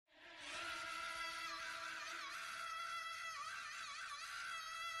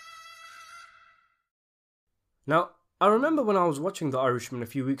Now, I remember when I was watching The Irishman a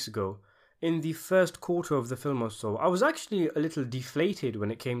few weeks ago, in the first quarter of the film or so, I was actually a little deflated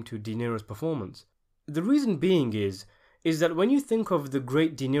when it came to De Niro's performance. The reason being is that when you think of the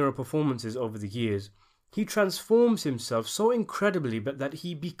great De Niro performances over the years, he transforms himself so incredibly but that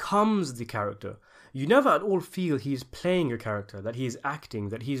he becomes the character. You never at all feel he is playing a character, that he is acting,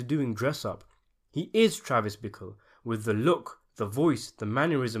 that he is doing dress up. He is Travis Bickle, with the look, the voice, the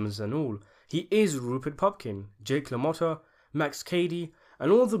mannerisms and all. He is Rupert Pupkin, Jake LaMotta, Max Cady,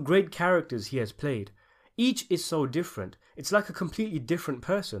 and all the great characters he has played. Each is so different, it's like a completely different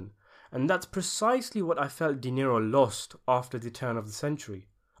person. And that's precisely what I felt De Niro lost after the turn of the century.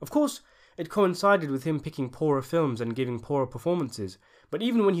 Of course, it coincided with him picking poorer films and giving poorer performances, but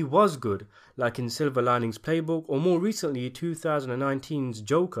even when he was good, like in Silver Linings Playbook or more recently 2019's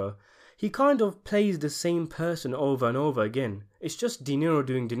Joker, he kind of plays the same person over and over again. It's just De Niro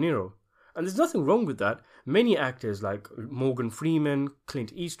doing De Niro. And there's nothing wrong with that. Many actors like Morgan Freeman,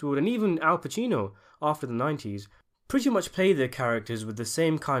 Clint Eastwood, and even Al Pacino after the 90s pretty much play their characters with the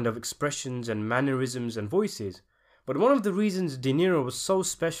same kind of expressions and mannerisms and voices. But one of the reasons De Niro was so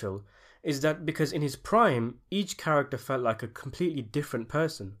special is that because in his prime, each character felt like a completely different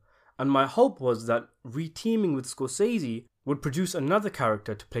person. And my hope was that reteaming with Scorsese would produce another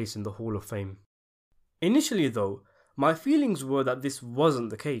character to place in the Hall of Fame. Initially though, my feelings were that this wasn't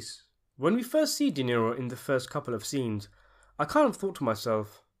the case. When we first see De Niro in the first couple of scenes, I kind of thought to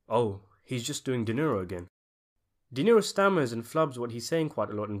myself, oh, he's just doing De Niro again. De Niro stammers and flubs what he's saying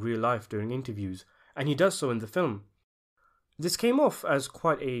quite a lot in real life during interviews, and he does so in the film. This came off as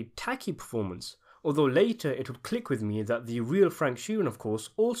quite a tacky performance, although later it would click with me that the real Frank Sheeran, of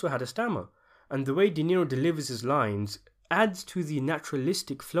course, also had a stammer, and the way De Niro delivers his lines adds to the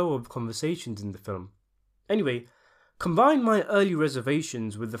naturalistic flow of conversations in the film. Anyway, combine my early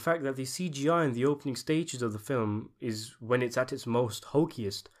reservations with the fact that the CGI in the opening stages of the film is when it's at its most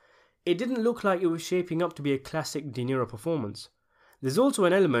hokiest. It didn't look like it was shaping up to be a classic De Niro performance. There's also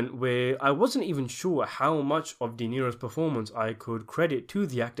an element where I wasn't even sure how much of De Niro's performance I could credit to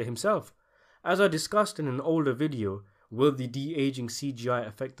the actor himself. As I discussed in an older video, will the de-aging CGI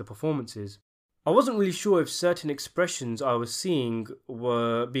affect the performances? I wasn't really sure if certain expressions I was seeing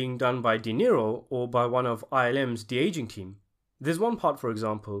were being done by De Niro or by one of ILM's de-aging team. There's one part, for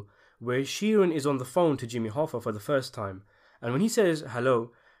example, where Sheeran is on the phone to Jimmy Hoffa for the first time, and when he says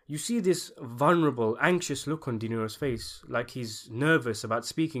hello, you see this vulnerable, anxious look on De Niro's face, like he's nervous about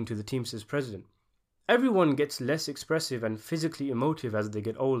speaking to the Teamsters president. Everyone gets less expressive and physically emotive as they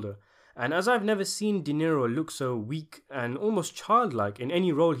get older, and as I've never seen De Niro look so weak and almost childlike in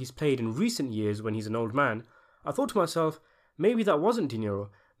any role he's played in recent years when he's an old man, I thought to myself, maybe that wasn't De Niro,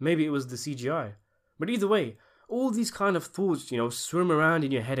 maybe it was the CGI. But either way, all these kind of thoughts, swim around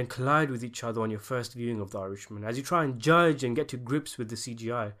in your head and collide with each other on your first viewing of The Irishman as you try and judge and get to grips with the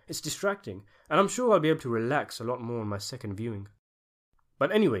CGI. It's distracting, and I'm sure I'll be able to relax a lot more on my second viewing.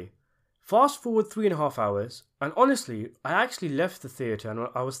 But anyway, fast forward 3.5 hours, and honestly, I actually left the theatre and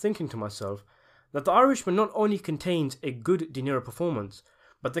I was thinking to myself that The Irishman not only contains a good De Niro performance,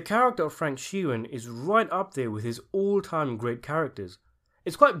 but the character of Frank Sheeran is right up there with his all-time great characters.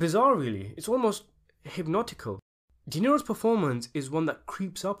 It's quite bizarre really, it's almost hypnotical. De Niro's performance is one that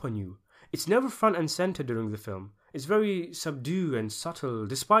creeps up on you. It's never front and centre during the film. It's very subdued and subtle,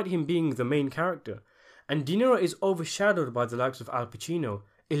 despite him being the main character. And De Niro is overshadowed by the likes of Al Pacino,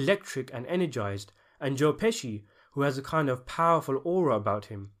 electric and energized, and Joe Pesci, who has a kind of powerful aura about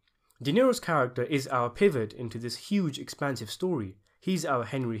him. De Niro's character is our pivot into this huge, expansive story. He's our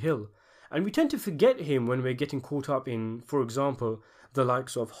Henry Hill. And we tend to forget him when we're getting caught up in, for example, the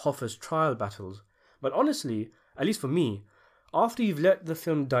likes of Hoffa's trial battles. But honestly, at least for me, after you've let the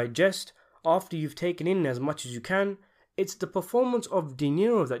film digest, after you've taken in as much as you can, it's the performance of De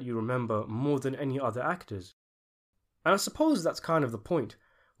Niro that you remember more than any other actors. And I suppose that's kind of the point.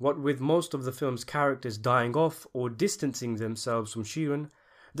 What with most of the film's characters dying off or distancing themselves from Sheeran,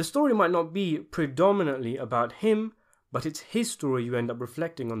 the story might not be predominantly about him, but it's his story you end up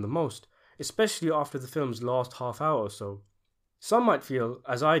reflecting on the most, especially after the film's last half hour or so. Some might feel,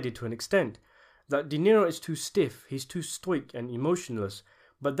 as I did to an extent, that De Niro is too stiff, he's too stoic and emotionless,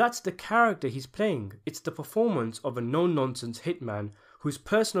 but that's the character he's playing. It's the performance of a no-nonsense hitman whose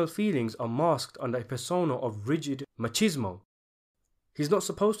personal feelings are masked under a persona of rigid machismo. He's not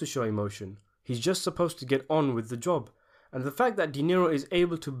supposed to show emotion, he's just supposed to get on with the job, and the fact that De Niro is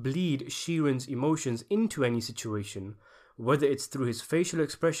able to bleed Sheeran's emotions into any situation, whether it's through his facial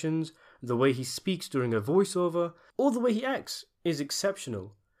expressions, the way he speaks during a voiceover, or the way he acts, is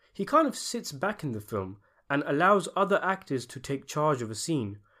exceptional. He kind of sits back in the film and allows other actors to take charge of a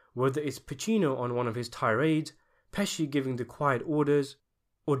scene, whether it's Pacino on one of his tirades, Pesci giving the quiet orders,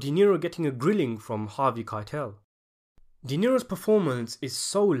 or De Niro getting a grilling from Harvey Keitel. De Niro's performance is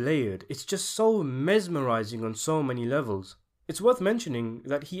so layered, it's just so mesmerizing on so many levels. It's worth mentioning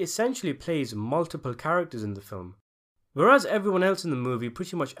that he essentially plays multiple characters in the film. Whereas everyone else in the movie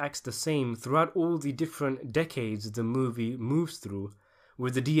pretty much acts the same throughout all the different decades the movie moves through,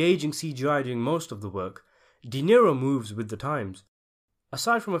 with the de-aging CGI doing most of the work, De Niro moves with the times.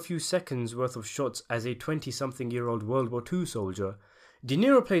 Aside from a few seconds worth of shots as a 20-something-year-old World War II soldier, De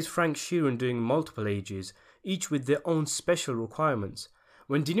Niro plays Frank Sheeran doing multiple ages, each with their own special requirements.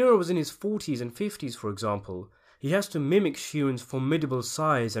 When De Niro was in his 40s and 50s, for example, he has to mimic Sheeran's formidable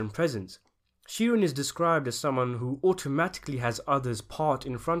size and presence. Sheeran is described as someone who automatically has others part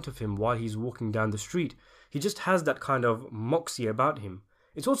in front of him while he's walking down the street. He just has that kind of moxie about him.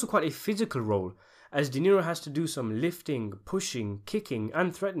 It's also quite a physical role, as De Niro has to do some lifting, pushing, kicking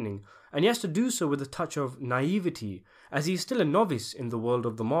and threatening, and he has to do so with a touch of naivety, as he is still a novice in the world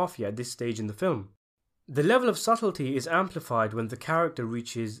of the mafia at this stage in the film. The level of subtlety is amplified when the character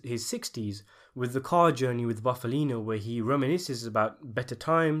reaches his 60s, with the car journey with Bufalino where he reminisces about better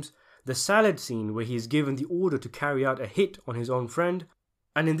times, the salad scene where he is given the order to carry out a hit on his own friend,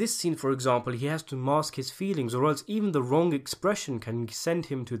 and in this scene, for example, he has to mask his feelings or else even the wrong expression can send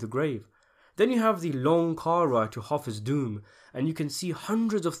him to the grave. Then you have the long car ride to Hoffa's doom, and you can see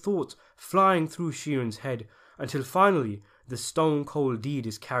hundreds of thoughts flying through Sheeran's head until finally the stone cold deed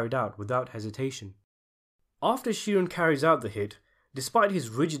is carried out without hesitation. After Sheeran carries out the hit, despite his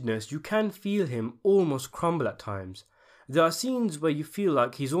rigidness, you can feel him almost crumble at times. There are scenes where you feel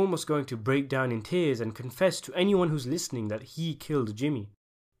like he's almost going to break down in tears and confess to anyone who's listening that he killed Jimmy.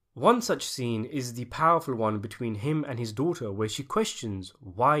 One such scene is the powerful one between him and his daughter, where she questions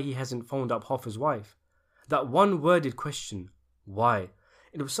why he hasn't phoned up Hoffa's wife. That one-worded question, why?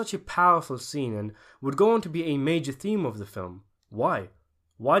 It was such a powerful scene and would go on to be a major theme of the film. Why?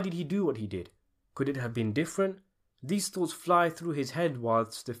 Why did he do what he did? Could it have been different? These thoughts fly through his head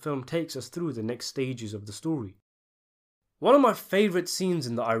whilst the film takes us through the next stages of the story. One of my favourite scenes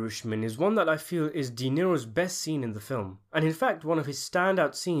in The Irishman is one that I feel is De Niro's best scene in the film, and in fact one of his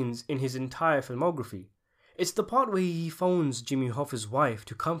standout scenes in his entire filmography. It's the part where he phones Jimmy Hoffa's wife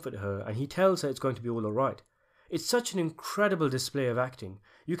to comfort her and he tells her it's going to be all alright. It's such an incredible display of acting.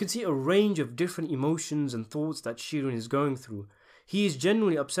 You can see a range of different emotions and thoughts that Sheeran is going through. He is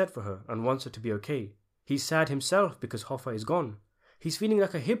genuinely upset for her and wants her to be okay. He's sad himself because Hoffa is gone. He's feeling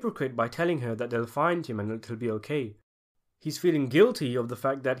like a hypocrite by telling her that they'll find him and it'll be okay. He's feeling guilty of the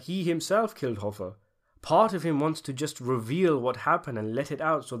fact that he himself killed Hoffa. Part of him wants to just reveal what happened and let it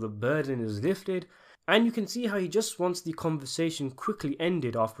out so the burden is lifted, and you can see how he just wants the conversation quickly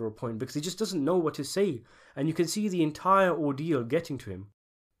ended after a point because he just doesn't know what to say, and you can see the entire ordeal getting to him.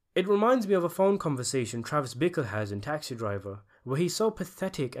 It reminds me of a phone conversation Travis Bickle has in Taxi Driver, where he's so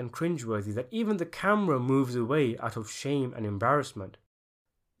pathetic and cringeworthy that even the camera moves away out of shame and embarrassment.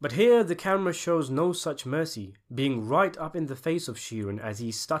 But here the camera shows no such mercy, being right up in the face of Sheeran as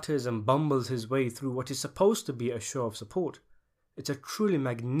he stutters and bumbles his way through what is supposed to be a show of support. It's a truly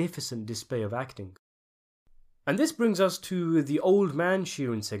magnificent display of acting. And this brings us to the old man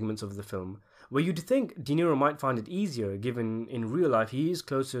Sheeran segments of the film, where you'd think De Niro might find it easier given in real life he is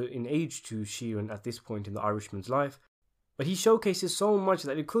closer in age to Sheeran at this point in the Irishman's life, but he showcases so much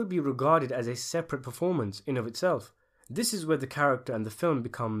that it could be regarded as a separate performance in of itself. This is where the character and the film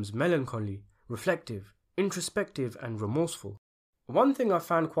becomes melancholy, reflective, introspective and remorseful. One thing I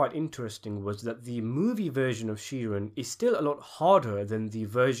found quite interesting was that the movie version of Sheeran is still a lot harder than the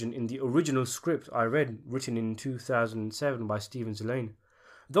version in the original script I read, written in 2007 by Stephen Zillane.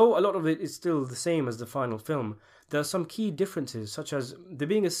 Though a lot of it is still the same as the final film, there are some key differences, such as there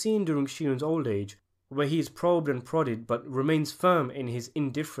being a scene during Sheeran's old age where he is probed and prodded but remains firm in his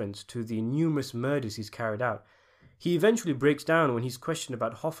indifference to the numerous murders he's carried out. He eventually breaks down when he's questioned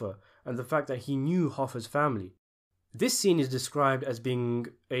about Hoffa and the fact that he knew Hoffa's family. This scene is described as being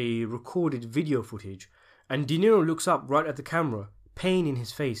a recorded video footage, and De Niro looks up right at the camera, pain in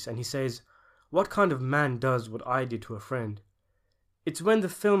his face, and he says, "What kind of man does what I did to a friend?" It's when the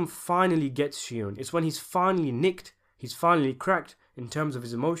film finally gets Sheeran, it's when he's finally nicked, he's finally cracked in terms of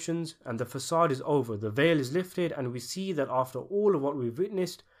his emotions, and the facade is over, the veil is lifted, and we see that after all of what we've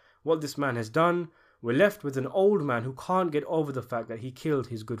witnessed, what this man has done, we're left with an old man who can't get over the fact that he killed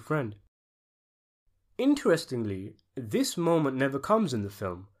his good friend. Interestingly, this moment never comes in the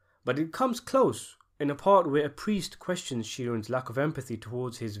film, but it comes close in a part where a priest questions Sheeran's lack of empathy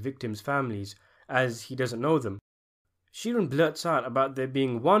towards his victims' families, as he doesn't know them. Sheeran blurts out about there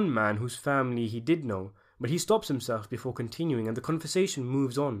being one man whose family he did know, but he stops himself before continuing and the conversation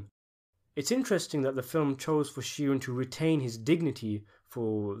moves on. It's interesting that the film chose for Sheeran to retain his dignity,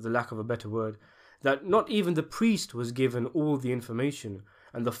 for the lack of a better word, that not even the priest was given all the information,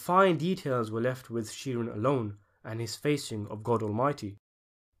 and the fine details were left with Sheeran alone and his facing of God Almighty.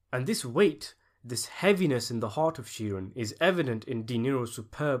 And this weight, this heaviness in the heart of Sheeran is evident in De Niro's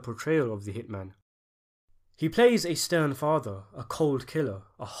superb portrayal of the hitman. He plays a stern father, a cold killer,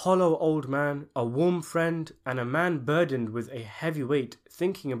 a hollow old man, a warm friend, and a man burdened with a heavy weight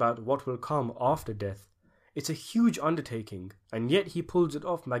thinking about what will come after death. It's a huge undertaking, and yet he pulls it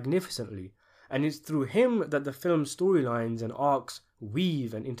off magnificently, and it's through him that the film's storylines and arcs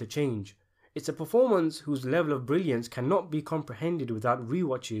weave and interchange. It's a performance whose level of brilliance cannot be comprehended without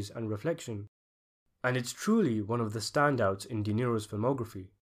rewatches and reflection. And it's truly one of the standouts in De Niro's filmography.